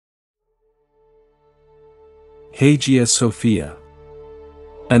Hajia Sophia.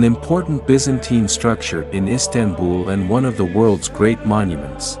 An important Byzantine structure in Istanbul and one of the world's great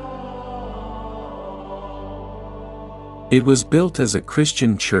monuments. It was built as a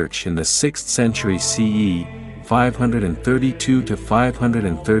Christian church in the 6th century CE, 532 to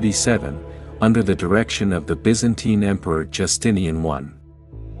 537, under the direction of the Byzantine Emperor Justinian I.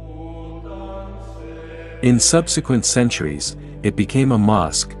 In subsequent centuries, it became a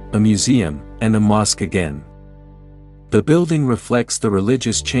mosque, a museum, and a mosque again. The building reflects the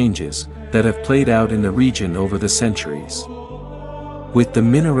religious changes that have played out in the region over the centuries, with the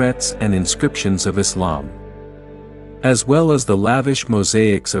minarets and inscriptions of Islam, as well as the lavish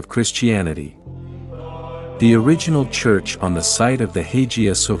mosaics of Christianity. The original church on the site of the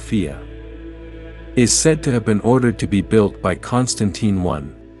Hajia Sophia is said to have been ordered to be built by Constantine I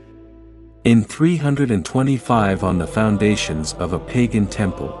in 325 on the foundations of a pagan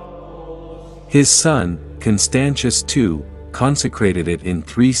temple. His son, Constantius II, consecrated it in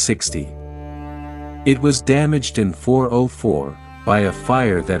 360. It was damaged in 404 by a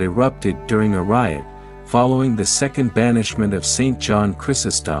fire that erupted during a riot following the second banishment of Saint John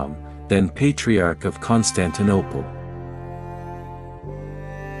Chrysostom, then Patriarch of Constantinople.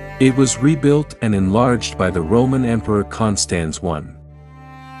 It was rebuilt and enlarged by the Roman Emperor Constans I.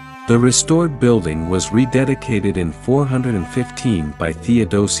 The restored building was rededicated in 415 by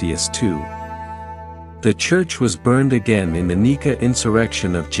Theodosius II. The church was burned again in the Nika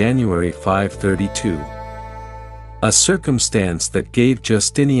insurrection of January 532. A circumstance that gave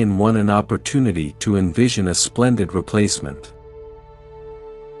Justinian I an opportunity to envision a splendid replacement.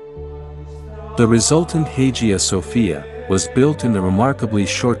 The resultant Hajia Sophia was built in the remarkably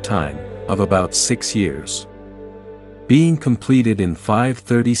short time of about 6 years, being completed in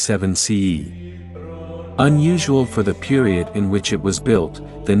 537 CE. Unusual for the period in which it was built,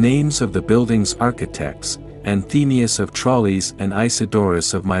 the names of the building's architects, Anthemius of Tralles and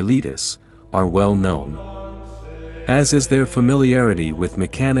Isidorus of Miletus, are well known, as is their familiarity with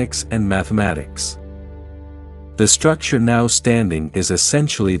mechanics and mathematics. The structure now standing is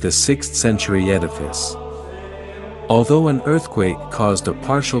essentially the 6th century edifice, although an earthquake caused a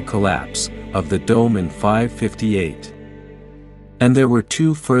partial collapse of the dome in 558. And there were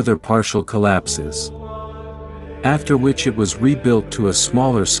 2 further partial collapses, after which it was rebuilt to a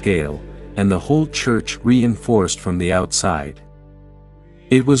smaller scale, and the whole church reinforced from the outside.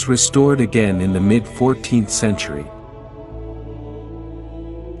 It was restored again in the mid-14th century.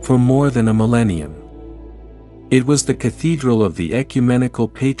 For more than a millennium, it was the cathedral of the Ecumenical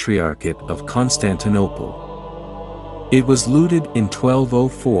Patriarchate of Constantinople. It was looted in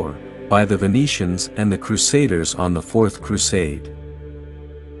 1204 by the Venetians and the Crusaders on the Fourth Crusade.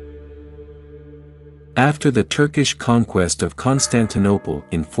 After the Turkish conquest of Constantinople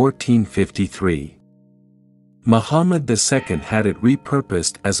in 1453, Muhammad II had it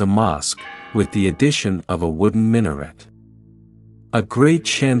repurposed as a mosque, with the addition of a wooden minaret, a great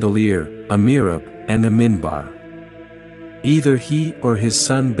chandelier, a mihrab, and a minbar. Either he or his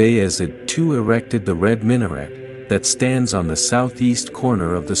son Bayezid II erected the red minaret that stands on the southeast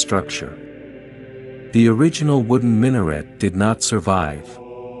corner of the structure. The original wooden minaret did not survive.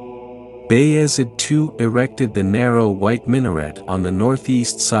 Bayezid II erected the narrow white minaret on the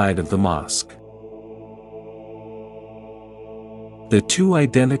northeast side of the mosque. The 2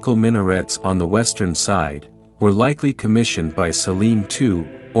 identical minarets on the western side were likely commissioned by Selim II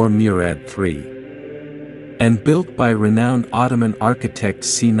or Murad III, and built by renowned Ottoman architect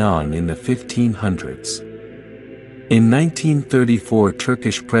Sinan in the 1500s. In 1934,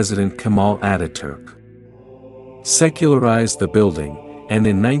 Turkish President Kemal Ataturk secularized the building, and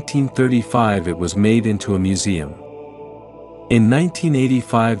in 1935 it was made into a museum. In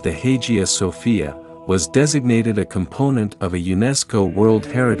 1985 the Hajia Sophia was designated a component of a UNESCO World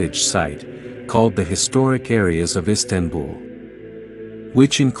Heritage Site, called the Historic Areas of Istanbul,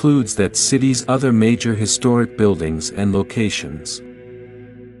 which includes that city's other major historic buildings and locations.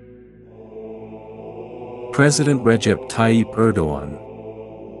 President Recep Tayyip Erdogan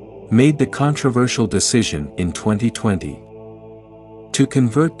made the controversial decision in 2020 to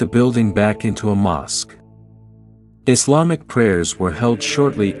convert the building back into a mosque. Islamic prayers were held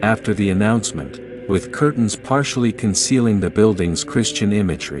shortly after the announcement, with curtains partially concealing the building's Christian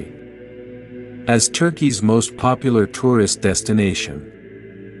imagery. As Turkey's most popular tourist destination,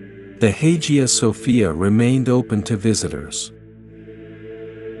 the Hajia Sophia remained open to visitors.